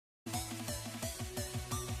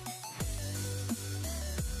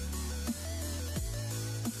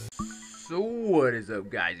So what is up,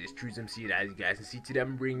 guys? It's TrueMC, as you guys can see. Today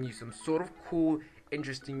I'm bringing you some sort of cool,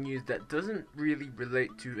 interesting news that doesn't really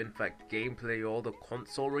relate to, in fact, gameplay or the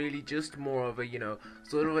console, really. Just more of a,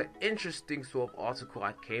 sort of an interesting sort of article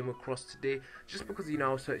I came across today, just because, I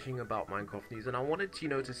was searching about Minecraft news and I wanted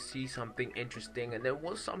to, to see something interesting, and there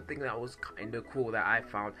was something that was kind of cool that I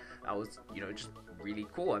found that was, just really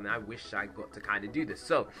cool, and I wish I got to kind of do this.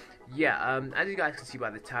 So yeah, as you guys can see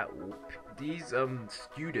by the title, these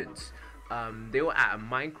students, they were at a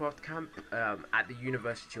Minecraft camp at the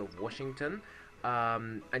University of Washington,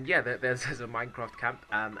 and yeah, there's a Minecraft camp,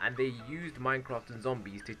 and they used Minecraft and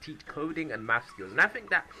zombies to teach coding and math skills, and I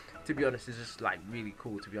think that, to be honest, is just like really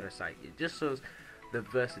cool. To be honest, like, it just shows the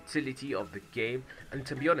versatility of the game, and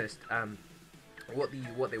to be honest, what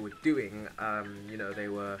they were doing, they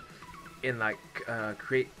were in like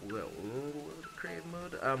create mode.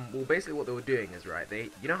 Well, basically what they were doing is, right, they,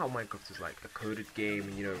 how Minecraft is like a coded game,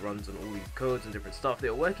 and it runs on all these codes and different stuff. They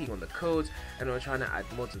were working on the codes and they were trying to add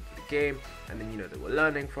mods into the game, and then they were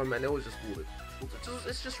learning from it, and it was just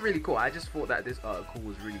it's just really cool. I just thought that this article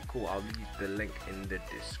was really cool. I'll leave the link in the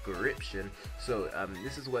description. So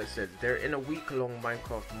this is what it says. They're in a week-long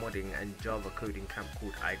Minecraft modding and Java coding camp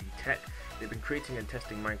called ID Tech. They've been creating and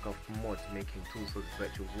testing Minecraft mods, making tools for this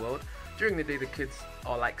virtual world. During the day, the kids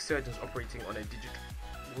are like surgeons operating on a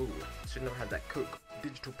should not have that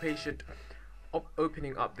digital patient,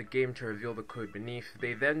 opening up the game to reveal the code beneath.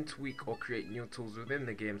 They then tweak or create new tools within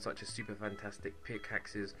the game, such as super fantastic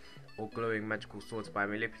pickaxes or glowing magical swords, by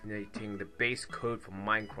manipulating the base code from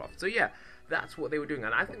Minecraft. So yeah, that's what they were doing,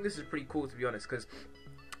 and I think this is pretty cool, to be honest, because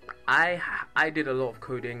I did a lot of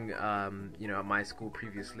coding, at my school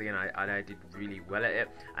previously, and I did really well at it,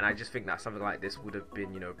 and I just think that something like this would have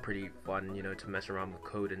been, pretty fun, to mess around with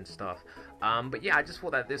code and stuff. But yeah, I just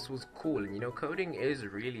thought that this was cool, and coding is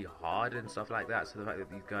really hard and stuff like that. So the fact that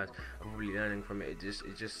these guys are really learning from it, it's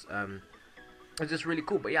just really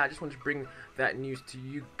cool. But yeah, I just wanted to bring that news to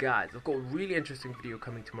you guys. I've got a really interesting video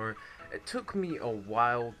coming tomorrow. It took me a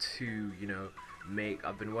while to, make.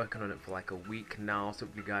 I've been working on it for like a week now, so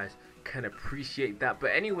you guys can appreciate that. But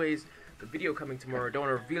anyways, the video coming tomorrow, don't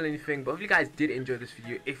want to reveal anything, but if you guys did enjoy this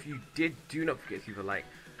video, if you did, do not forget to leave a like,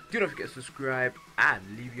 do not forget to subscribe, and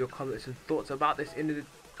leave your comments and thoughts about this in the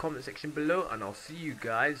comment section below, and I'll see you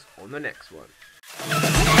guys on the next one.